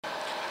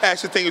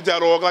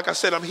AskTheThing.org. Like I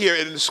said, I'm here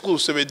at an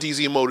exclusive at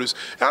DZ Motors.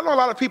 And I know a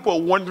lot of people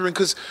are wondering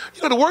because,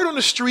 you know, the word on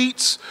the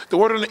streets, the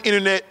word on the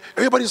internet,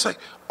 everybody's like,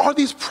 are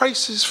these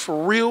prices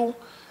for real?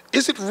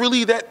 Is it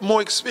really that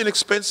more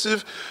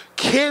inexpensive?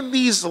 Can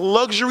these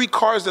luxury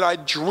cars that I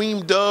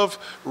dreamed of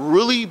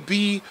really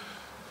be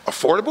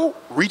affordable,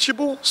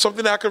 reachable,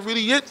 something that I could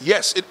really get?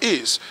 Yes, it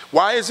is.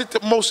 Why is it the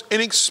most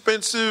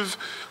inexpensive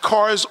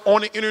cars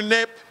on the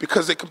internet?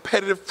 Because they're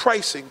competitive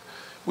pricing.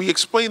 We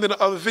explained in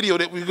the other video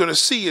that we're going to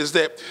see is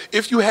that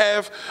if you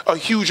have a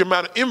huge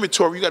amount of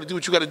inventory, you got to do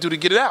what you got to do to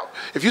get it out.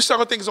 If you're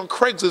selling things on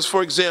Craigslist,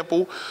 for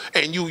example,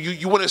 and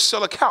you want to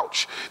sell a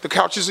couch, the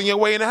couch is in your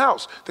way in the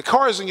house, the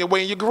car is in your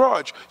way in your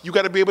garage, you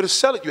got to be able to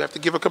sell it. You have to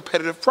give a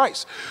competitive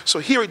price. So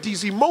here at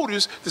DZ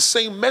Motors, the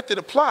same method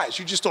applies.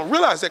 You just don't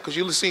realize that because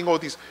you're seeing all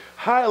these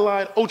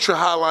high-line,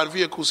 ultra-high-line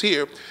vehicles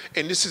here,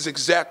 and this is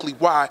exactly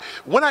why.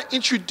 When I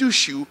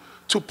introduce you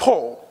to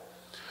Paul,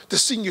 the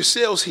senior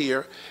sales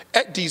here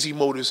at DZ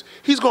Motors,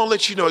 he's going to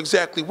let you know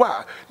exactly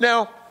why.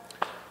 Now,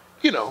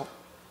 you know,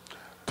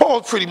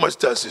 Paul pretty much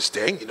does his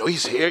thing. You know,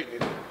 he's here.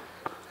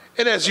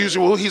 And as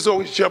usual, he's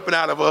always jumping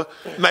out of a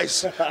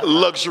nice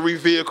luxury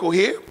vehicle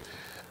here.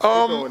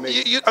 I'm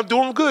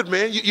doing good,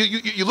 man.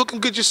 You're looking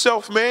good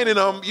yourself, man.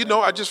 And, you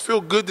know, I just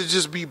feel good to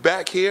just be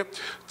back here.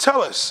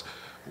 Tell us,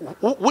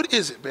 what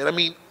is it, man? I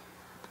mean,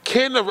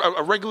 can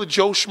a regular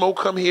Joe Schmo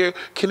come here?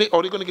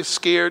 Are they going to get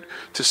scared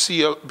to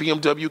see a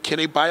BMW? Can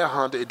they buy a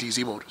Honda at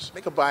DZ Motors?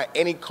 They can buy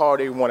any car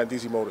they want at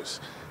DZ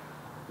Motors.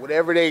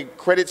 Whatever their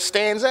credit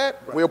stands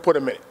at, we'll put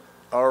them in it.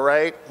 All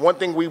right? One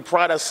thing we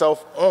pride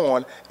ourselves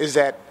on is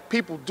that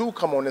people do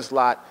come on this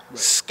lot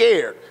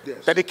scared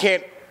that they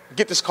can't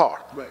get this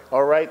car.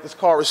 All right? This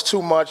car is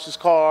too much. This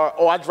car,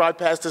 I drive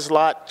past this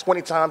lot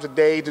 20 times a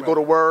day to go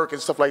to work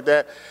and stuff like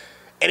that.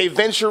 And they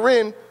venture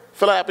in,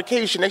 fill out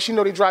application. Next you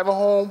know, they're driving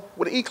home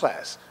with an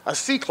E-Class, a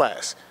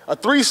C-Class, a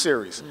 3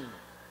 Series.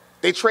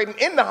 They trading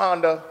in the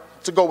Honda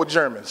to go with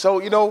German.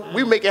 So, you know,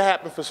 we make it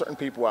happen for certain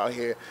people out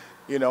here.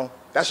 You know,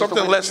 that's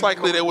something less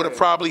likely that would have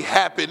probably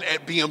happened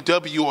at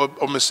BMW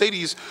or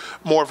Mercedes,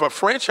 more of a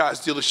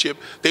franchise dealership.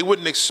 They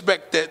wouldn't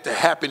expect that to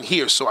happen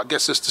here. So I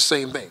guess it's the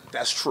same thing.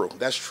 That's true.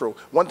 That's true.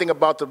 One thing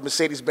about the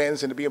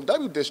Mercedes-Benz and the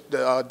BMW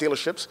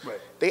dealerships,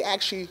 they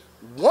actually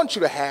want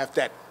you to have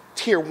that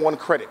Tier 1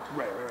 credit.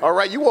 All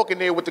right, you walk in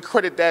there with the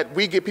credit that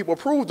we get people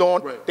approved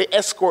on, they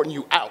escorting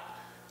you out.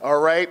 All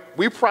right,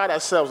 we pride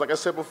ourselves, like I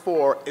said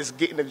before, is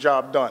getting the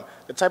job done.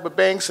 The type of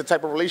banks, the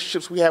type of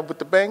relationships we have with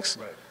the banks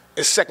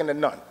is second to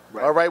none.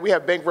 All right, we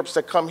have bank reps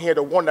that come here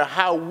to wonder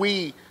how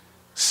we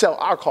sell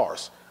our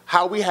cars,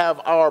 how we have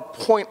our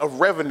point of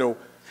revenue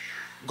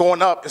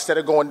going up instead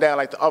of going down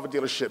like the other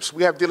dealerships.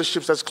 We have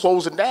dealerships that's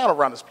closing down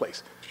around this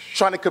place,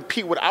 trying to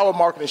compete with our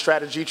marketing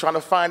strategy, trying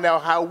to find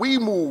out how we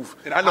move.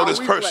 And I know this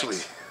personally.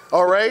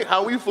 All right,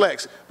 how we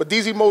flex. But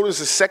DZ Motors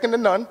is second to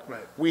none.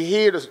 We're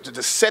here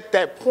to set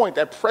that point,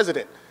 that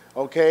precedent,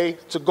 okay,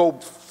 to go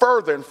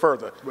further and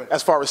further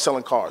as far as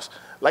selling cars.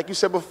 Like you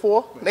said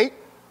before, Nate,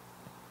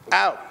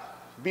 Audi,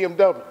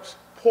 BMWs,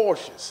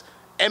 Porsches,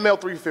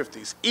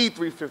 ML350s,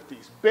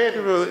 E350s,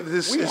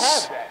 Bentleys. We have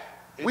that.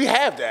 We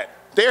have that.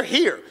 They're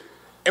here.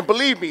 And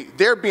believe me,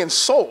 they're being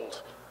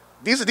sold.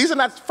 These are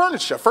not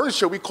furniture.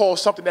 Furniture we call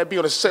something that be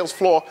on the sales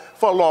floor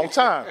for a long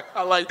time.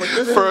 I like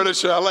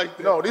furniture. I like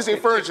that. No, these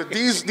ain't furniture.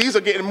 These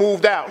are getting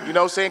moved out. You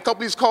know what I'm saying? A couple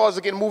of these cars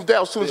are getting moved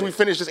out as soon as we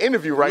finish this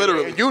interview, right?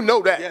 Literally. And you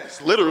know that.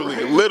 Yes, literally.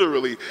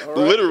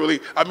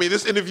 I mean,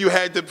 this interview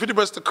pretty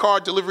much the car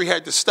delivery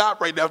had to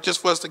stop right now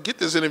just for us to get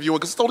this interview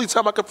because it's the only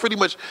time I could pretty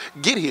much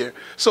get here.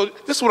 So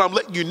this is what I'm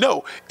letting you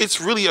know. It's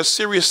really a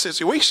serious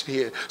situation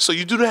here. So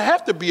you do not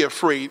have to be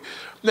afraid.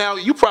 Now,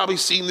 you probably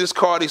seen this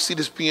car, they see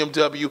this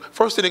BMW.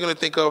 First thing they're going to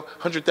think of,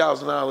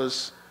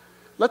 $100,000.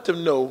 Let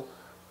them know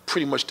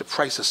pretty much the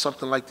price of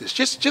something like this,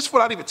 just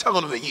without even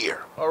telling them the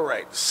year. All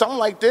right. Something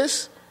like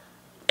this,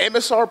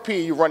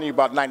 MSRP, you're running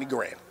about 90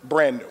 grand,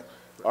 brand new.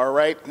 All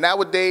right.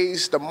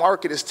 Nowadays, the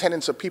market is tending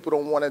to people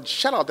don't want to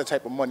shell out that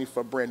type of money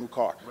for a brand new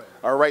car.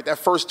 All right. That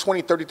first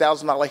 $20,000,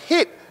 $30,000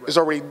 hit is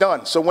already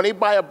done. So when they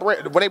buy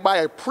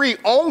a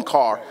pre-owned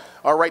car,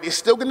 all right, they're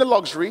still getting the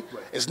luxury.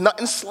 It's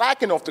nothing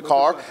slacking off the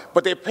car,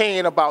 but they're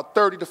paying about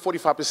 30 to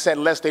 45%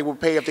 less they would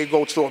pay if they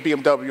go to a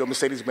BMW or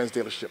Mercedes-Benz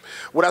dealership.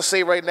 What I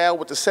say right now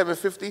with the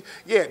 750,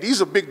 yeah,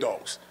 these are big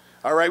dogs.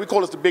 All right, we call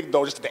this the big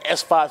dogs, just the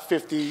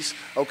S550s,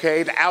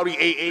 okay, the Audi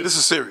A8. This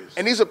is serious.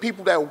 And these are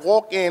people that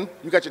walk in,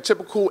 you got your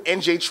typical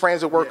NJ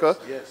Transit worker,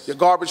 your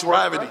garbage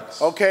worker,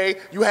 okay,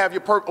 you have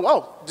your,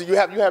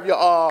 you have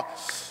your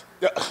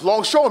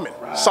longshoremen.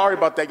 Sorry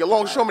about that. Your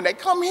longshoremen, they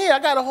come here. I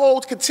got a whole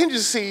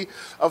contingency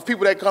of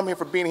people that come here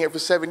for being here for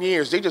 7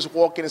 years. They just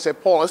walk in and say,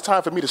 Paul, it's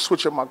time for me to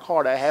switch up my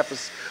car that I have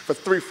for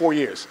 3-4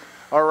 years.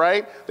 All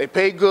right? They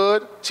pay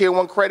good, Tier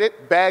 1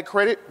 credit, bad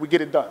credit, we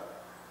get it done.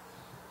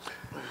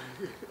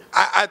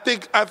 I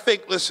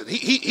think. Listen,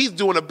 he's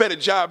doing a better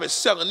job at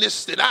selling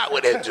this than I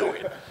would have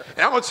doing.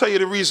 And I'm going to tell you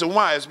the reason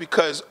why is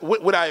because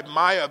what I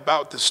admire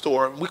about the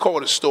store, we call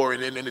it a store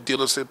in the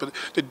dealership, but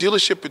the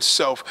dealership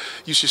itself,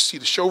 you should see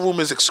the showroom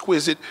is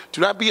exquisite.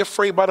 Do not be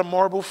afraid by the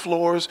marble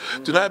floors.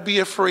 Do not be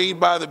afraid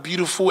by the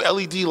beautiful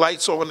LED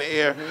lights on the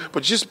air.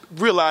 But just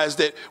realize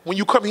that when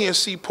you come here and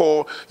see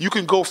Paul, you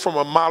can go from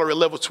a moderate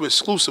level to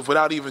exclusive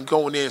without even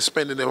going there and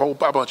spending a whole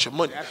bunch of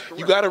money.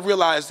 You got to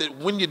realize that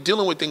when you're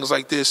dealing with things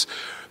like this,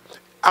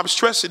 I'm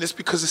stressing this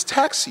because it's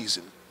tax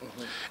season.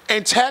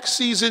 And tax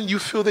season, you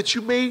feel that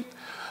you may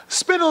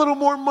spend a little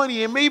more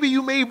money and maybe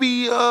you may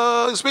be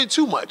spend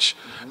too much.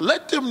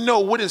 Let them know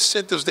what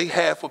incentives they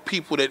have for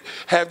people that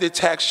have their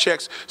tax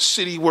checks,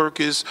 city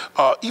workers,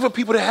 even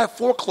people that have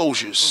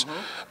foreclosures.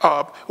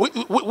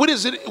 What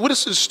is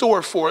in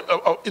store for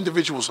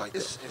individuals like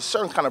this? It's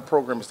certain kind of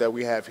programs that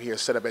we have here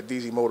set up at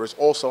DZ Motors,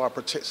 also our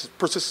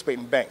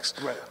participating banks.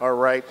 All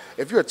right.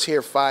 If you're a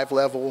tier 5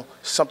 level,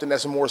 something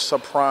that's more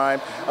subprime,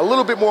 a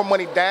little bit more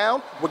money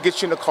down will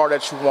get you in the car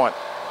that you want.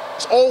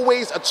 It's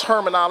always a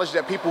terminology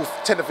that people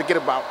tend to forget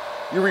about.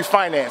 You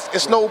refinance.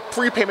 It's no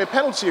prepayment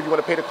penalty if you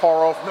want to pay the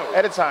car off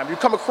at a time. You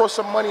come across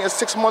some money in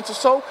 6 months or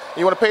so, and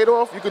you want to pay it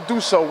off, you could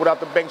do so without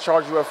the bank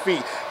charging you a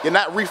fee. You're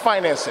not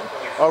refinancing,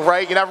 all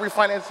right? You're not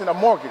refinancing a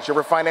mortgage.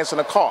 You're refinancing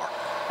a car,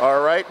 all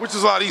right? Which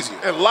is a lot easier.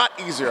 A lot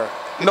easier.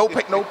 No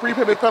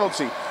prepayment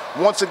penalty.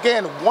 Once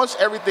again, once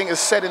everything is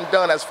said and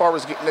done as far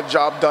as getting the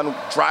job done,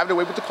 driving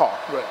away with the car.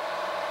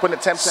 Putting a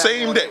 10%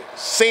 Same day.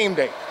 Same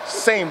day.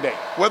 Same day.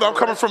 Whether I'm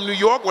coming from New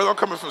York, whether I'm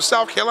coming from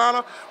South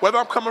Carolina, whether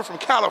I'm coming from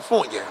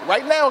California.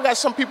 Right now, I got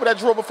some people that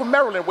drove up from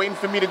Maryland waiting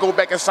for me to go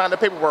back and sign the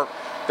paperwork.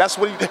 That's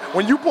what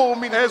when you pull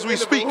me as we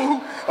speak.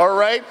 All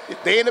right,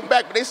 they in the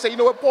back, but they say, you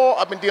know what, Paul?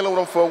 I've been dealing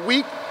with them for a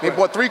week. They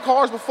bought 3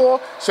 cars before,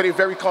 so they're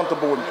very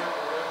comfortable with me.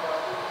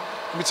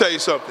 Let me tell you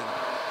something.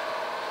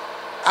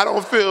 I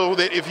don't feel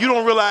that if you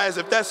don't realize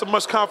if that's a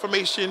must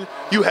confirmation,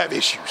 you have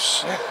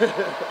issues.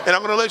 And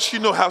I'm going to let you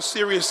know how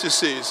serious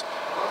this is.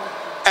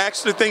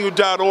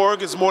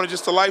 AskNathaniel.org is more than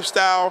just a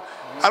lifestyle.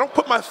 I don't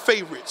put my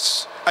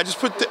favorites. I just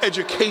put the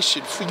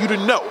education for you to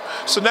know.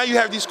 So now you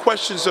have these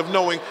questions of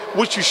knowing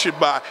what you should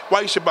buy,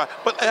 why you should buy.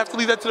 But I have to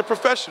leave that to the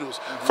professionals.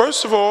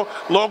 First of all,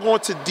 log on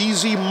to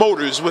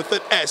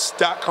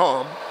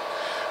dzmotors.com.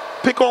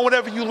 Pick on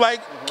whatever you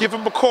like. Give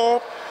them a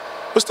call.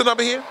 What's the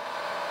number here?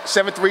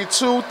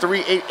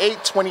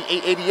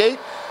 732-388-2888.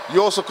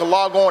 You also can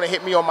log on and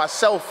hit me on my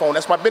cell phone.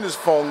 That's my business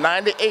phone,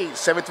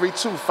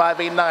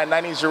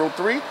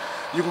 928-732-589-9803.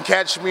 You can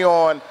catch me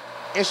on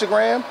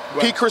Instagram,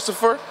 P.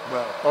 Christopher.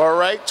 All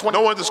right.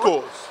 No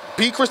underscores.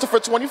 P. Christopher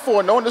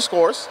 24, no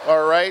underscores.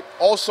 All right.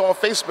 Also on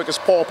Facebook is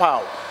Paul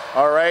Powell.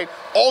 All right.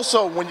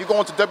 Also, when you go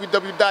into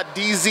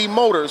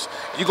www.dzmotors,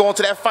 you go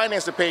into that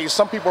financing page.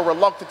 Some people are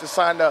reluctant to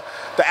sign the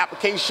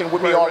application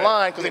with me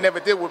online because they never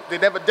dealt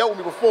with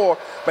me before.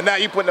 But now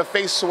you're putting a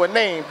face to a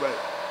name.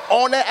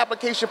 On that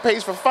application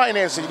page for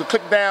financing, you can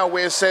click down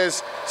where it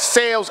says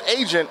Sales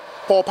Agent.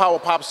 Paul Powell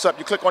pops up.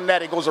 You click on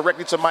that, it goes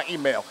directly to my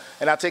email,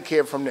 and I'll take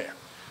care of it from there.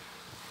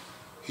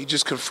 He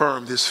just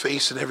confirmed his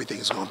face and everything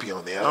is going to be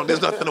on there.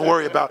 There's nothing to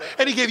worry about.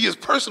 And he gave you his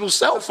personal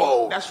cell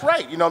phone. That's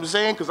right. You know what I'm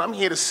saying? Because I'm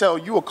here to sell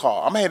you a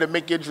car. I'm here to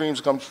make your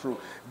dreams come true.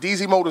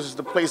 DZ Motors is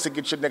the place to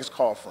get your next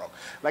car from.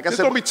 Like I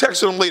said, don't be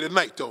texting them late at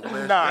night, though,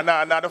 man.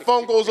 Nah. The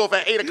phone goes off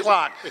at 8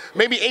 o'clock.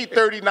 Maybe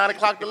 8:30, 9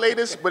 o'clock the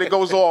latest, but it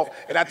goes off.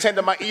 And I tend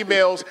to my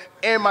emails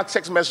and my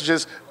text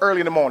messages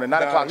early in the morning,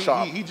 9 o'clock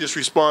sharp. He just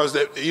responds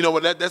that, you know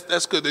what,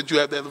 that's good that you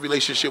have that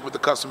relationship with the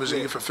customers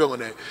and you're fulfilling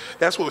that.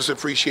 That's what's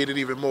appreciated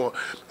even more.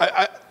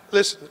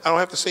 Listen, I don't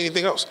have to say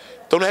anything else.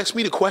 Don't ask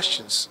me the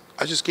questions.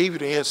 I just gave you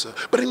the answer.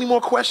 But any more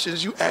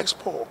questions, you ask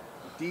Paul.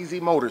 DZ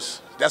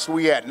Motors. That's where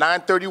we at.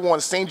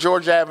 931 St.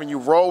 George Avenue,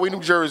 Rahway, New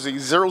Jersey,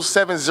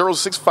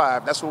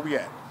 07065. That's where we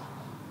at.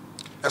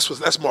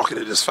 That's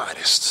marketed as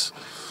finest.